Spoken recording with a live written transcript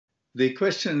the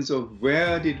questions of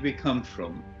where did we come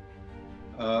from,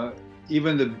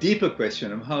 even the deeper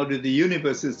question of how did the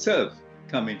universe itself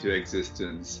come into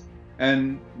existence,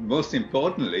 and most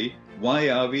importantly, why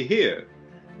are we here?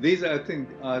 These, I think,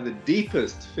 are the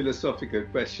deepest philosophical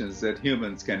questions that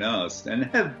humans can ask, and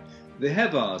they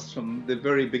have asked from the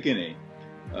very beginning.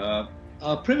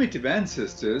 Our primitive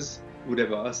ancestors would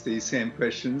have asked these same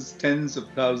questions tens of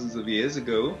thousands of years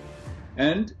ago,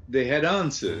 and they had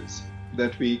answers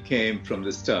that we came from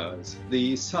the stars.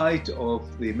 The sight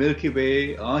of the Milky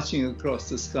Way arching across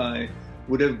the sky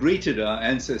would have greeted our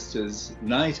ancestors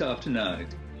night after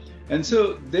night. And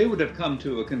so they would have come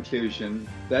to a conclusion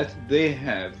that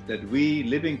we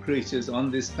living creatures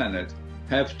on this planet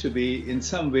have to be in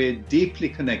some way deeply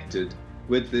connected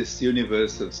with this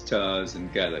universe of stars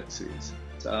and galaxies.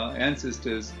 Our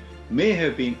ancestors may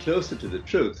have been closer to the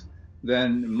truth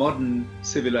than modern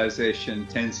civilization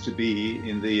tends to be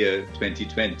in the year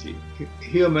 2020.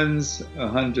 Humans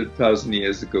 100,000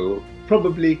 years ago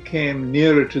probably came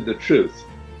nearer to the truth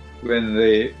when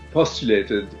they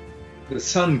postulated the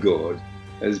sun god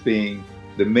as being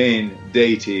the main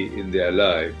deity in their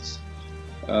lives.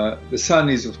 The sun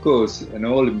is, of course, an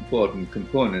all-important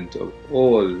component of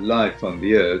all life on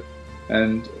the earth,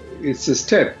 and it's a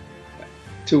step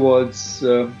towards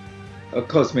a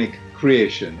cosmic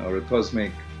creation, or a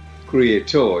cosmic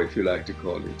creator, if you like to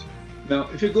call it. Now,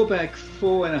 if you go back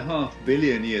 4.5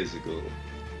 billion years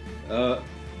ago,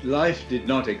 life did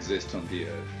not exist on the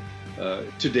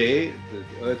Earth. Today,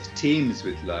 the Earth teems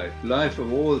with life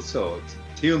of all sorts: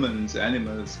 humans,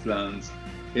 animals, plants,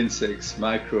 insects,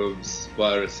 microbes,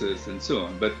 viruses, and so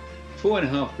on. But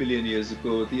 4.5 billion years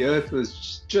ago, the Earth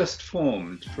was just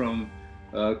formed from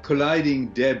colliding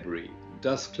debris,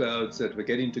 dust clouds that were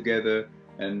getting together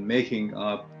and making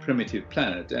our primitive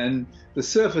planet. And the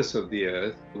surface of the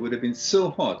Earth would have been so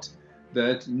hot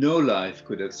that no life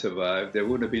could have survived. There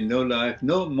would have been no life,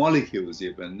 no molecules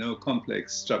even, no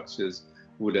complex structures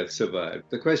would have survived.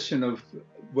 The question of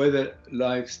whether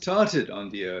life started on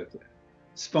the Earth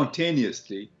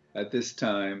spontaneously at this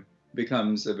time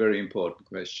becomes a very important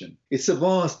question. It's a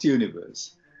vast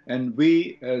universe, and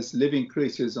we as living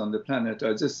creatures on the planet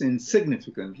are just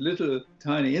insignificant, little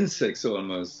tiny insects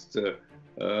almost,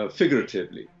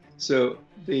 figuratively. So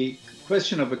the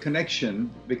question of a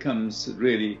connection becomes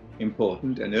really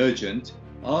important and urgent.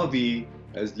 Are we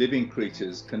as living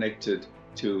creatures connected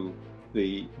to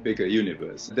the bigger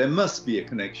universe? There must be a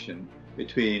connection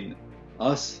between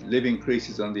us living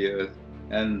creatures on the Earth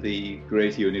and the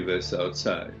great universe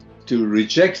outside. To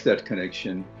reject that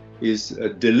connection is a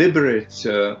deliberate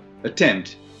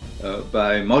attempt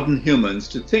by modern humans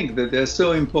to think that they're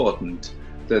so important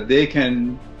that they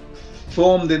can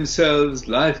form themselves,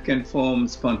 life can form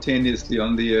spontaneously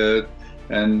on the Earth,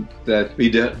 and that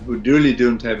we really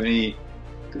don't have any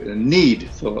need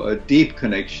for a deep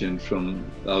connection from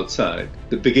outside.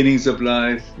 The beginnings of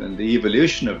life and the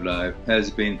evolution of life has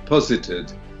been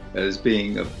posited as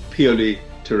being a purely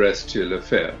terrestrial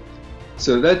affair.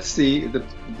 So that's the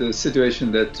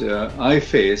situation that I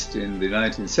faced in the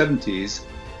 1970s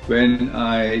when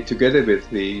I, together with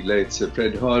the late Sir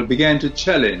Fred Hall, began to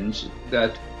challenge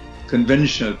that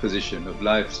conventional position of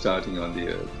life starting on the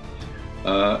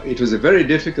Earth. It was a very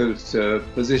difficult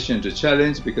position to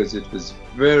challenge because it was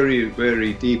very,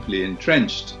 very deeply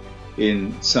entrenched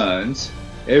in science.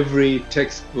 Every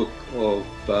textbook of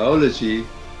biology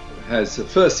has a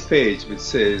first page which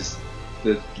says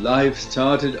that life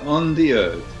started on the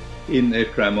Earth in a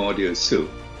primordial soup.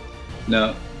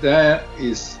 Now, there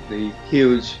is the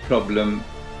huge problem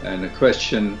and a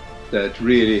question that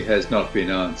really has not been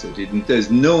answered.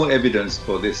 There's no evidence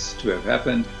for this to have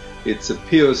happened. It's a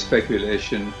pure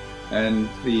speculation, and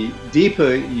the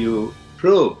deeper you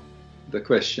probe the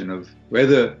question of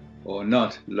whether or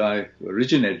not life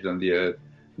originated on the Earth,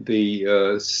 the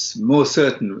more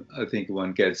certain I think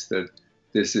one gets that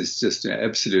this is just an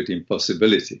absolute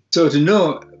impossibility. So to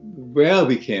know where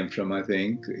we came from, I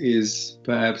think, is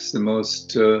perhaps the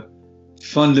most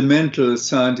fundamental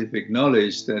scientific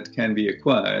knowledge that can be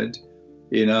acquired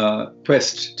in our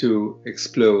quest to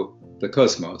explore the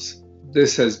cosmos.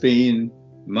 This has been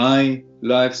my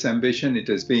life's ambition. It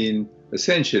has been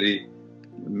essentially,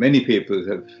 many people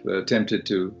have attempted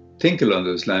to think along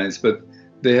those lines, but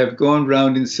they have gone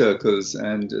round in circles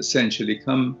and essentially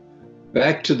come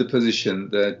back to the position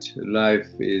that life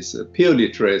is a purely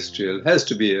terrestrial, has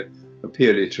to be a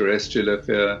purely terrestrial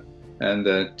affair, and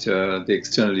that the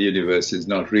external universe is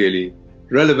not really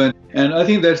relevant. And I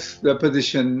think that the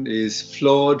position is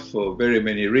flawed for very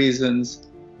many reasons,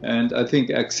 and I think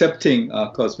accepting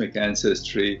our cosmic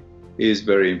ancestry is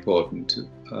very important,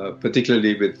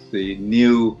 particularly with the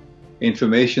new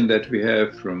information that we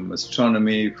have from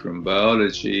astronomy, from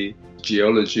biology,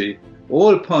 geology,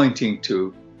 all pointing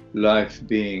to life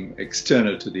being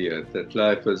external to the Earth, that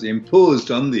life was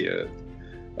imposed on the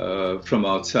Earth from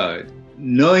outside.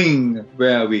 Knowing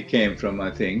where we came from, I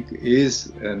think, is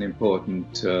an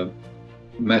important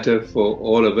matter for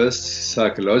all of us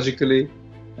psychologically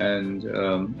and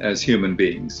as human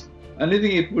beings. And I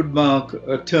think it would mark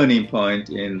a turning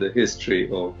point in the history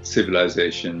of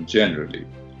civilization generally.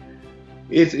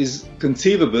 It is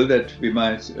conceivable that we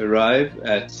might arrive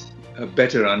at a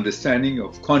better understanding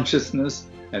of consciousness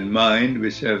and mind,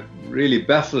 which have really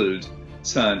baffled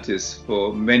scientists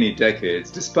for many decades,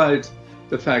 despite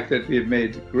the fact that we've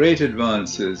made great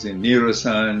advances in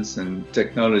neuroscience and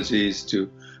technologies to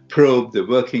probe the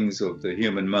workings of the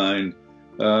human mind.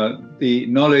 The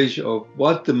knowledge of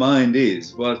what the mind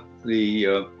is, what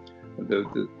the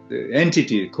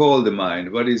entity called the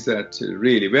mind, what is that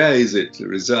really, where is it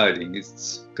residing?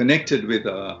 It's connected with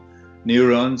our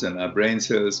neurons and our brain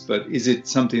cells, but is it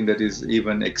something that is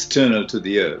even external to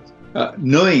the Earth?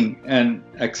 Knowing and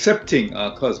accepting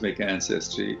our cosmic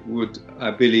ancestry would,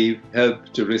 I believe,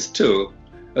 help to restore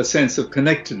a sense of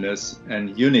connectedness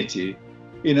and unity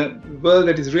in a world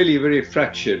that is really very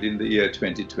fractured in the year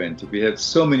 2020. We have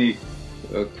so many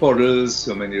quarrels,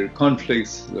 so many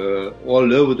conflicts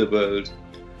all over the world,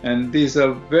 and these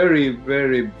are very,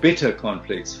 very bitter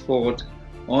conflicts fought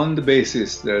on the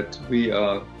basis that we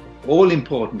are all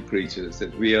important creatures,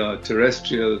 that we are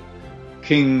terrestrial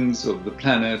kings of the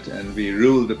planet and we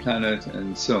rule the planet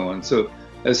and so on. So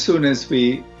as soon as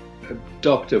we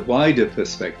adopt a wider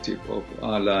perspective of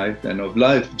our life and of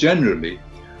life generally,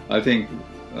 I think,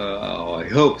 I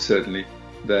hope certainly,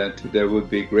 that there would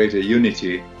be greater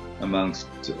unity amongst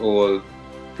all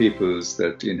peoples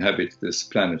that inhabit this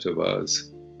planet of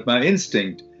ours. My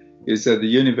instinct is that the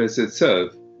universe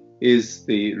itself is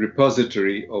the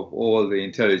repository of all the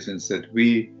intelligence that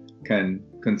we can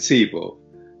conceive of.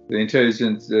 The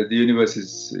intelligence, the universe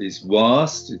is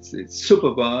vast, it's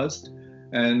super vast,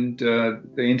 and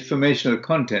the informational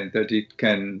content that it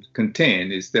can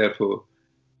contain is therefore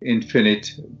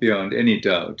infinite beyond any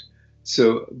doubt.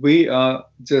 So we are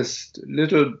just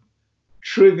little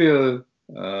trivial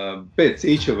bits,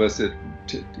 each of us,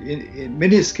 in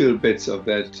minuscule bits of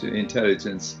that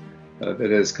intelligence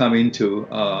that has come into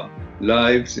our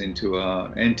lives, into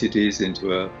our entities,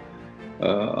 into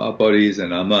our bodies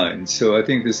and our minds. So I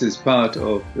think this is part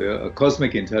of a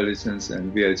cosmic intelligence,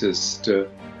 and we are just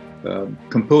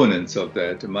components of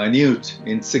that, minute,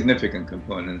 insignificant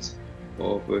components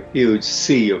of a huge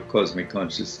sea of cosmic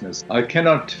consciousness. I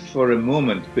cannot for a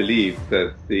moment believe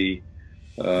that the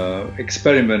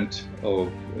experiment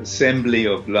of assembly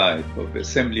of life, of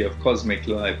assembly of cosmic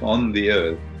life on the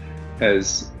Earth,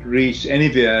 has reached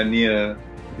anywhere near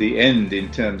the end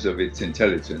in terms of its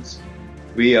intelligence.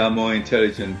 We are more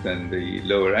intelligent than the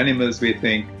lower animals, we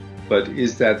think, but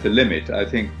is that the limit? I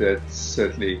think that's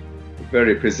certainly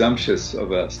very presumptuous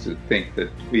of us to think that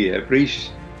we have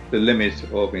reached the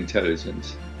limit of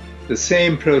intelligence. The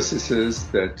same processes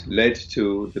that led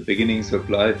to the beginnings of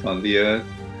life on the Earth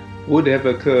would have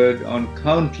occurred on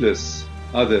countless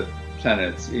other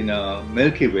planets in our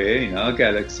Milky Way, in our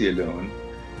galaxy alone,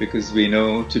 because we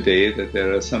know today that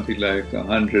there are something like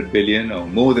 100 billion or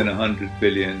more than 100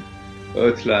 billion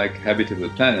Earth-like habitable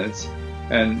planets,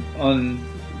 and on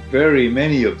very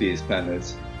many of these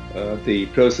planets, the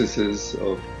processes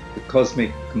of the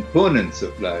cosmic components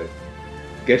of life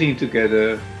getting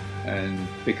together and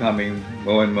becoming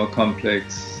more and more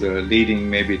complex, leading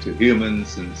maybe to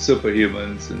humans and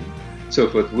superhumans and so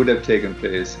forth, would have taken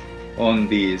place on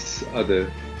these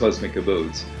other cosmic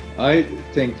abodes. I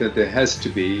think that there has to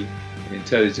be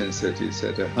intelligence that is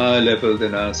at a higher level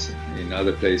than us in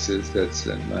other places. That's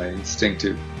my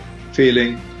instinctive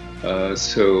feeling.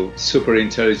 So super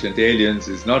intelligent aliens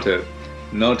is not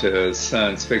a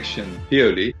science fiction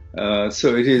purely.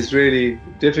 So it is really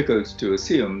difficult to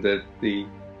assume that the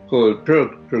whole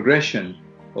progression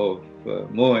of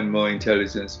more and more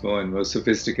intelligence, more and more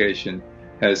sophistication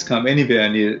has come anywhere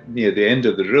near the end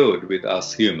of the road with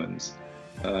us humans.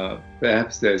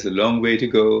 Perhaps there's a long way to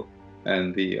go,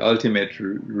 and the ultimate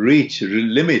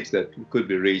limit that could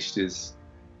be reached is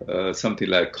something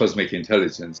like cosmic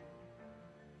intelligence.